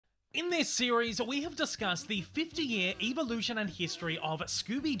In this series, we have discussed the 50-year evolution and history of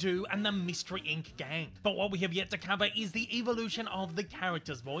Scooby-Doo and the Mystery Inc. gang. But what we have yet to cover is the evolution of the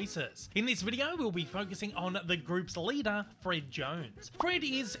characters' voices. In this video, we'll be focusing on the group's leader, Fred Jones. Fred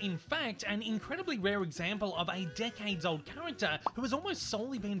is, in fact, an incredibly rare example of a decades-old character who has almost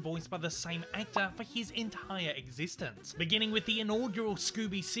solely been voiced by the same actor for his entire existence. Beginning with the inaugural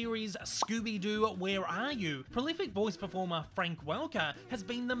Scooby series, Scooby-Doo Where Are You?, prolific voice performer Frank Welker has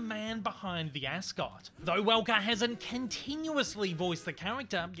been the man behind the ascot. Though Welker hasn't continuously voiced the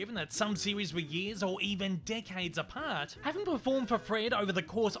character, given that some series were years or even decades apart, having performed for Fred over the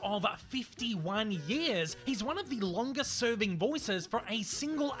course of 51 years, he's one of the longest serving voices for a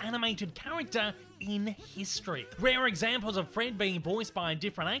single animated character in history. Rare examples of Fred being voiced by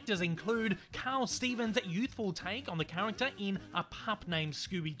different actors include Carl Stevens' youthful take on the character in A Pup Named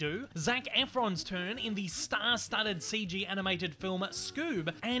Scooby-Doo, Zac Efron's turn in the star-studded CG animated film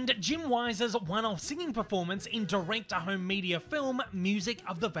Scoob, and Jim Wise's one-off singing performance in direct-to-home media film Music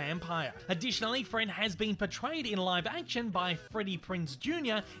of the Vampire. Additionally, Fred has been portrayed in live action by Freddie Prinze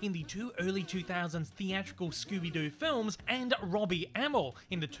Jr. in the two early 2000s theatrical Scooby-Doo films and Robbie Amell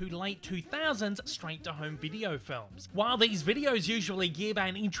in the two late 2000s straight-to-home video films. While these videos usually give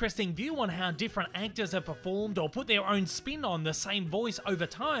an interesting view on how different actors have performed or put their own spin on the same voice over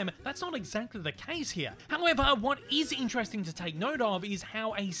time, that's not exactly the case here. However, what is interesting to take note of is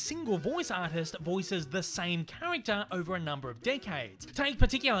how a single voice artist voices the same character over a number of decades. Take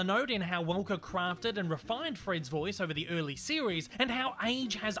particular note in how Welker crafted and refined Fred's voice over the early series, and how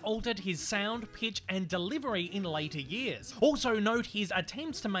age has altered his sound, pitch, and delivery in later years. Also note his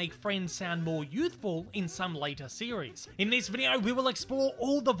attempts to make Fred sound more youthful in some later series. In this video, we will explore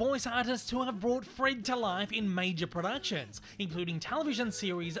all the voice artists who have brought Fred to life in major productions, including television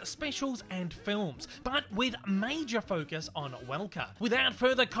series, specials, and films, but with major focus on Welker. Without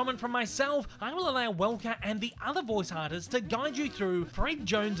further comment from myself, I will allow Welker and the other voice artists to guide you through Fred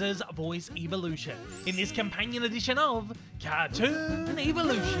Jones's voice evolution in this companion edition of Cartoon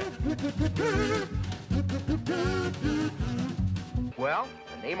Evolution. Well,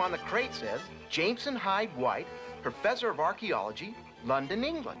 the name on the crate says Jameson Hyde White, Professor of Archaeology, London,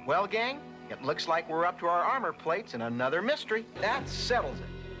 England. Well, gang, it looks like we're up to our armor plates in another mystery. That settles it.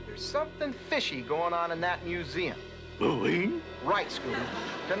 There's something fishy going on in that museum. Louie? Right, Scooby.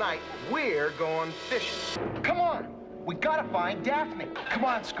 Tonight, we're going fishing. Come on. We gotta find Daphne. Come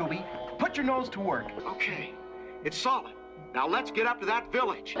on, Scooby. Put your nose to work. Okay, it's solid. Now let's get up to that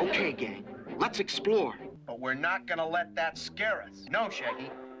village. Okay, gang, let's explore. But we're not gonna let that scare us. No,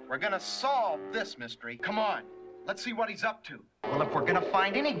 Shaggy. We're gonna solve this mystery. Come on. Let's see what he's up to. Well, if we're gonna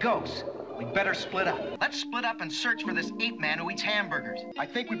find any ghosts, we better split up. Let's split up and search for this ape man who eats hamburgers. I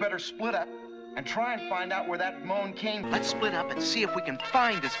think we better split up and try and find out where that moan came from. Let's split up and see if we can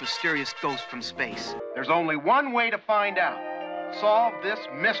find this mysterious ghost from space. There's only one way to find out. Solve this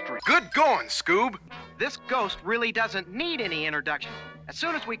mystery. Good going, Scoob. This ghost really doesn't need any introduction. As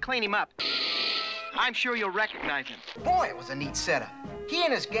soon as we clean him up, I'm sure you'll recognize him. Boy, it was a neat setup. He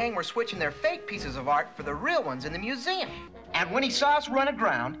and his gang were switching their fake pieces of art for the real ones in the museum. And when he saw us run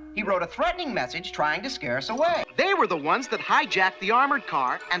aground, he wrote a threatening message trying to scare us away. They were the ones that hijacked the armored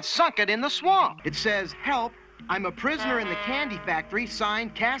car and sunk it in the swamp. It says, "Help, I'm a prisoner in the candy factory,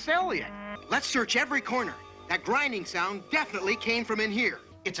 signed Cass Elliot." Let's search every corner. That grinding sound definitely came from in here.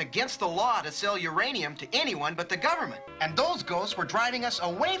 It's against the law to sell uranium to anyone but the government. And those ghosts were driving us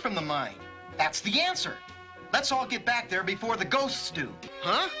away from the mine. That's the answer. Let's all get back there before the ghosts do.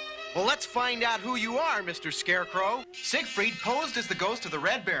 Huh? Well, let's find out who you are, Mr. Scarecrow. Siegfried posed as the ghost of the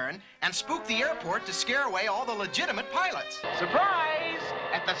Red Baron and spooked the airport to scare away all the legitimate pilots. Surprise!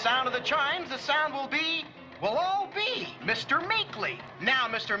 At the sound of the chimes, the sound will all be Mr. Meekley. Now,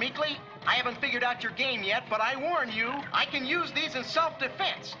 Mr. Meekley, I haven't figured out your game yet, but I warn you, I can use these in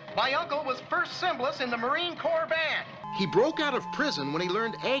self-defense. My uncle was first cymbalist in the Marine Corps band. He broke out of prison when he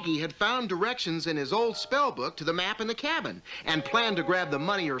learned Aggie had found directions in his old spell book to the map in the cabin and planned to grab the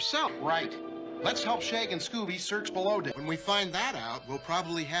money herself. Right. Let's help Shag and Scooby search below deck. When we find that out, we'll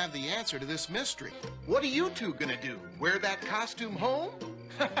probably have the answer to this mystery. What are you two gonna do? Wear that costume home?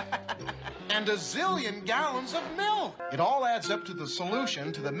 And a zillion gallons of milk. It all adds up to the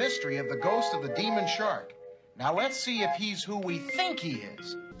solution to the mystery of the ghost of the demon shark. Now let's see if he's who we think he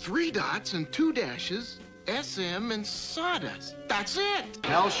is. 3 dots and 2 dashes, SM and sawdust. That's it.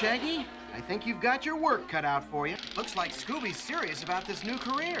 Well, Shaggy, I think you've got your work cut out for you. Looks like Scooby's serious about this new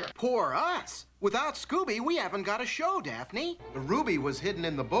career. Poor us. Without Scooby, we haven't got a show, Daphne. The ruby was hidden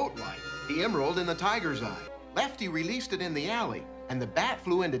in the boat light, the emerald in the tiger's eye. Lefty released it in the alley, and the bat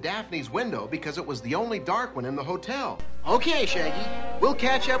flew into Daphne's window because it was the only dark one in the hotel. Okay, Shaggy. We'll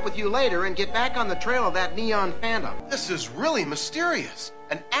catch up with you later and get back on the trail of that neon phantom. This is really mysterious.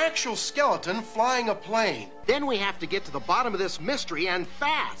 An actual skeleton flying a plane. Then we have to get to the bottom of this mystery, and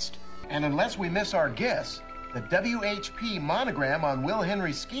fast. And unless we miss our guess, the WHP monogram on Will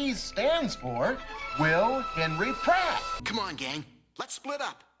Henry skis stands for Will Henry Pratt. Come on, gang. Let's split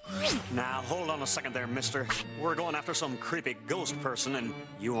up. Now, hold on a second there, mister. We're going after some creepy ghost person, and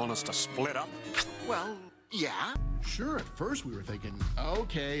you want us to split up? Well, yeah. Sure, at first we were thinking,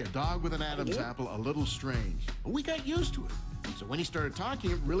 okay, a dog with an Adam's apple, a little strange. But we got used to it. So when he started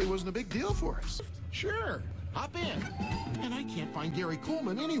talking, it really wasn't a big deal for us. Sure, hop in. And I can't find Gary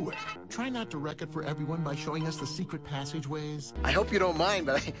Coleman anywhere. Try not to wreck it for everyone by showing us the secret passageways. I hope you don't mind,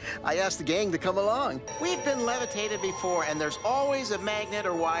 but I asked the gang to come along. We've been levitated before, and there's always a magnet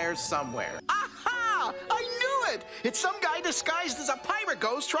or wire somewhere. Aha! I knew it! It's some guy disguised as a pirate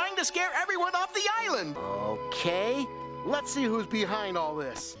ghost trying to scare everyone off the island. Okay, let's see who's behind all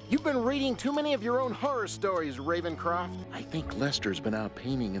this. You've been reading too many of your own horror stories, Ravencroft. I think Lester's been out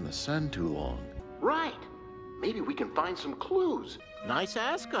painting in the sun too long. Right. Maybe we can find some clues. Nice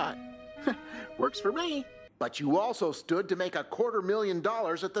ascot. Works for me. But you also stood to make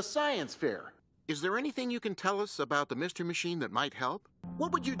 $250,000 at the science fair. Is there anything you can tell us about the Mystery Machine that might help?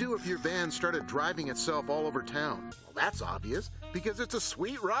 What would you do if your van started driving itself all over town? Well, that's obvious, because it's a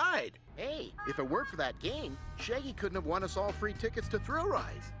sweet ride. Hey, if it weren't for that game, Shaggy couldn't have won us all free tickets to thrill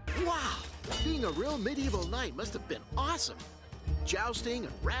rides. Wow, being a real medieval knight must have been awesome. Jousting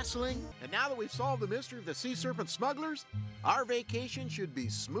and wrestling. And now that we've solved the mystery of the sea serpent smugglers, our vacation should be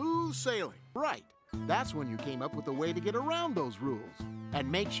smooth sailing. Right. That's when you came up with a way to get around those rules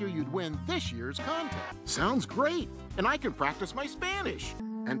and make sure you'd win this year's contest. Sounds great. And I can practice my Spanish.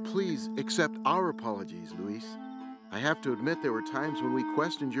 And please accept our apologies, Luis. I have to admit there were times when we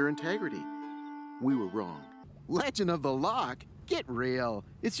questioned your integrity. We were wrong. Legend of the Lock? Get real.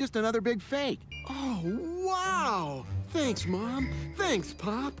 It's just another big fake. Oh, wow. Thanks, Mom. Thanks,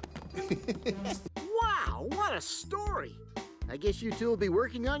 Pop. Wow, what a story. I guess you two will be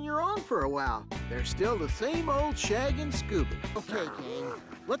working on your own for a while. They're still the same old Shag and Scooby. Okay, gang,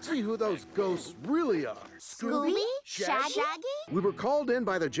 let's see who those ghosts really are. Scooby? Shaggy? We were called in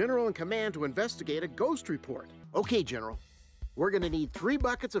by the General in Command to investigate a ghost report. Okay, General. We're gonna need 3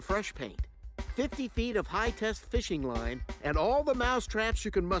 buckets of fresh paint, 50 feet of high-test fishing line, and all the mouse traps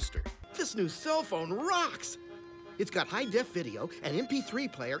you can muster. This new cell phone rocks! It's got high-def video, an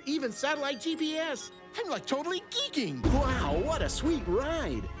MP3 player, even satellite GPS. I'm like totally geeking. Wow, what a sweet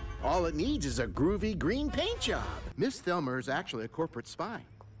ride. All it needs is a groovy green paint job. Miss Thelmer is actually a corporate spy.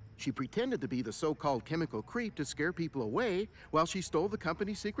 She pretended to be the so-called chemical creep to scare people away while she stole the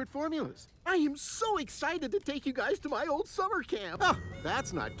company's secret formulas. I am so excited to take you guys to my old summer camp. Oh,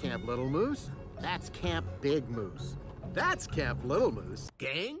 that's not Camp Little Moose. That's Camp Big Moose. That's Camp Little Moose.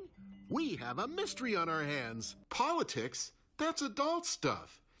 Gang? We have a mystery on our hands. Politics? That's adult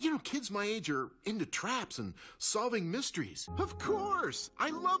stuff. You know, kids my age are into traps and solving mysteries. Of course. I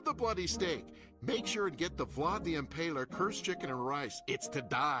love the bloody steak. Make sure and get the Vlad the Impaler cursed chicken and rice. It's to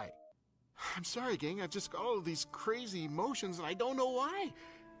die. I'm sorry, gang. I've just got all of these crazy emotions and I don't know why.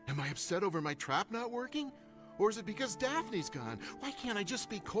 Am I upset over my trap not working? Or is it because Daphne's gone? Why can't I just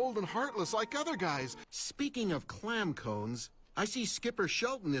be cold and heartless like other guys? Speaking of clam cones, I see Skipper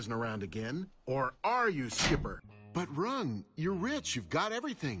Shelton isn't around again. Or are you, Skipper? But Rung, you're rich. You've got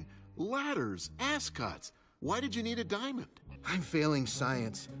everything. Ladders, ascots. Why did you need a diamond? I'm failing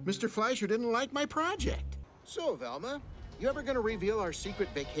science. Mr. Fleischer didn't like my project. So, Velma, you ever gonna reveal our secret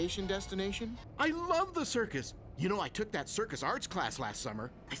vacation destination? I love the circus. You know, I took that circus arts class last summer.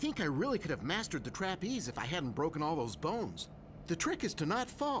 I think I really could have mastered the trapeze if I hadn't broken all those bones. The trick is to not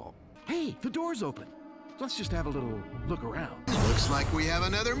fall. Hey, the door's open. Let's just have a little look around. Looks like we have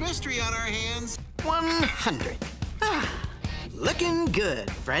another mystery on our hands. 100. Looking good,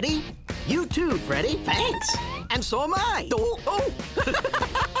 Freddie. You too, Freddie. Thanks. And so am I. Oh.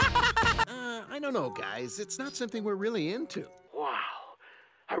 I don't know, guys. It's not something we're really into. Wow.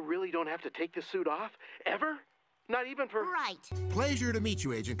 I really don't have to take this suit off? Ever? Not even for... Right. Pleasure to meet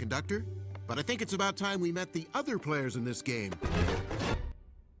you, Agent Conductor. But I think it's about time we met the other players in this game.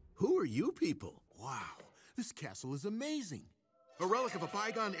 Who are you people? Wow, this castle is amazing. A relic of a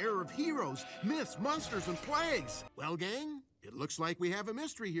bygone era of heroes, myths, monsters, and plagues. Well, gang, it looks like we have a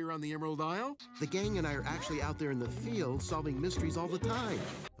mystery here on the Emerald Isle. The gang and I are actually out there in the field solving mysteries all the time.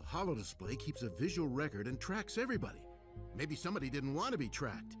 The holo display keeps a visual record and tracks everybody. Maybe somebody didn't want to be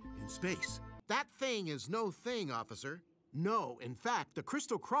tracked in space. That thing is no thing, officer. No, in fact, the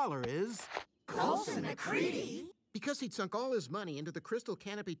crystal crawler is... Colson McCready? Because he'd sunk all his money into the Crystal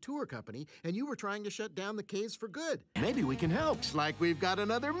Canopy Tour Company, and you were trying to shut down the caves for good. Maybe we can help. Looks like we've got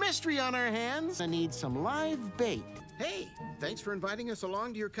another mystery on our hands. I need some live bait. Hey, thanks for inviting us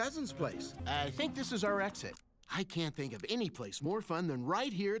along to your cousin's place. I think this is our exit. I can't think of any place more fun than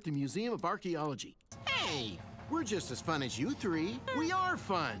right here at the Museum of Archaeology. Hey, we're just as fun as you three. We are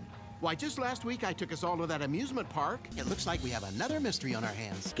fun. Why, just last week I took us all to that amusement park. It looks like we have another mystery on our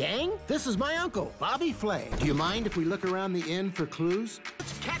hands. Gang, this is my uncle, Bobby Flay. Do you mind if we look around the inn for clues?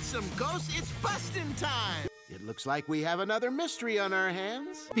 Let's catch some ghosts. It's bustin' time. It looks like we have another mystery on our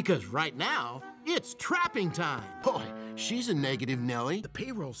hands. Because right now, it's trapping time. Boy, she's a negative Nellie. The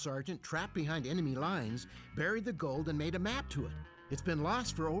payroll sergeant, trapped behind enemy lines, buried the gold and made a map to it. It's been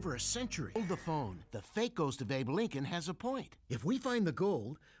lost for over a century. Hold the phone. The fake ghost of Abe Lincoln has a point. If we find the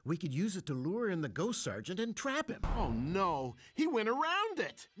gold, we could use it to lure in the ghost sergeant and trap him. Oh no, he went around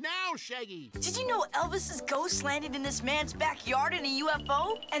it. Now, Shaggy. Did you know Elvis's ghost landed in this man's backyard in a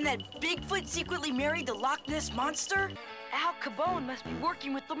UFO? And that Bigfoot secretly married the Loch Ness Monster? Al Capone must be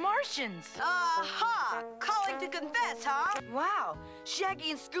working with the Martians. Aha! Calling to confess, huh? Wow,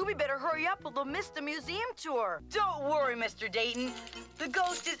 Shaggy and Scooby better hurry up or they'll miss the museum tour. Don't worry, Mr. Dayton. The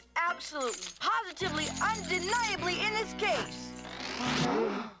ghost is absolutely, positively, undeniably in this case.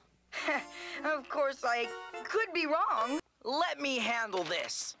 Of course, I could be wrong. Let me handle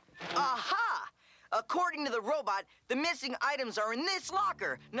this. Aha! According to the robot, the missing items are in this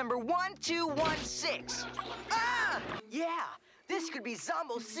locker, number 1216. Ah! Yeah, this could be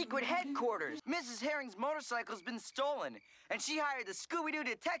Zombo's secret headquarters. Mrs. Herring's motorcycle's been stolen, and she hired the Scooby-Doo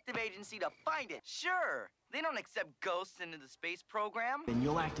Detective Agency to find it. Sure, they don't accept ghosts into the space program. Then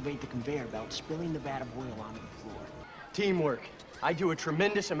you'll activate the conveyor belt, spilling the vat of oil onto the floor. Teamwork. I do a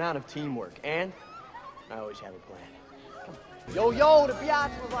tremendous amount of teamwork, and I always have a plan. Yo, the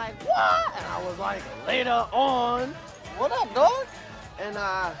Piazza was like, what? And I was like, later on, what up, dog? And,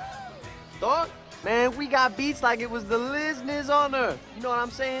 dog, man, we got beats like it was the listeners on Earth. You know what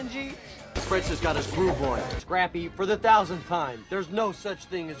I'm saying, G? Fritz has got his groove on. Scrappy, for the 1000th time, there's no such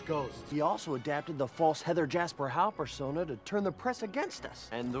thing as ghosts. He also adapted the false Heather Jasper Howe persona to turn the press against us.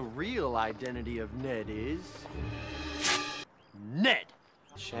 And the real identity of Ned is... Ned!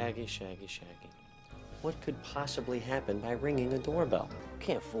 Shaggy. What could possibly happen by ringing a doorbell? You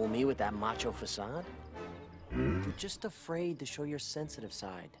can't fool me with that macho facade. You're just afraid to show your sensitive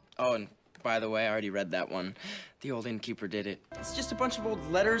side. Oh, and by the way, I already read that one. The old innkeeper did it. It's just a bunch of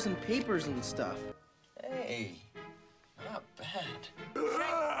old letters and papers and stuff. Hey, not bad.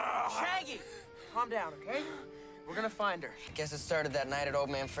 Shaggy! Calm down, okay? We're gonna find her. I guess it started that night at Old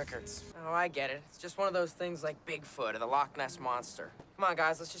Man Frickert's. Oh, I get it. It's just one of those things like Bigfoot or the Loch Ness Monster. Come on,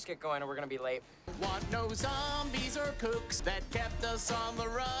 guys, let's just get going or we're gonna be late. Want no zombies or kooks that kept us on the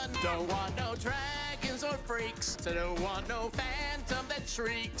run. Don't want no dragons or freaks. So don't want no phantom that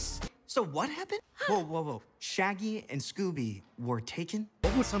shrieks. So what happened? Whoa. Shaggy and Scooby were taken?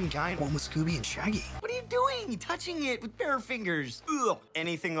 What was some guy one with Scooby and Shaggy? What are you doing? Touching it with bare fingers. Ugh.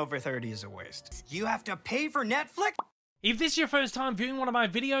 Anything over 30 is a waste. You have to pay for Netflix? If this is your first time viewing one of my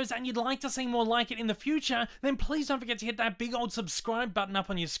videos and you'd like to see more like it in the future, then please don't forget to hit that big old subscribe button up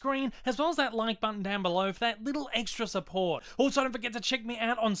on your screen, as well as that like button down below for that little extra support. Also, don't forget to check me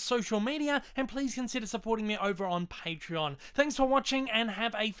out on social media, and please consider supporting me over on Patreon. Thanks for watching, and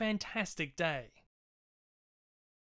have a fantastic day.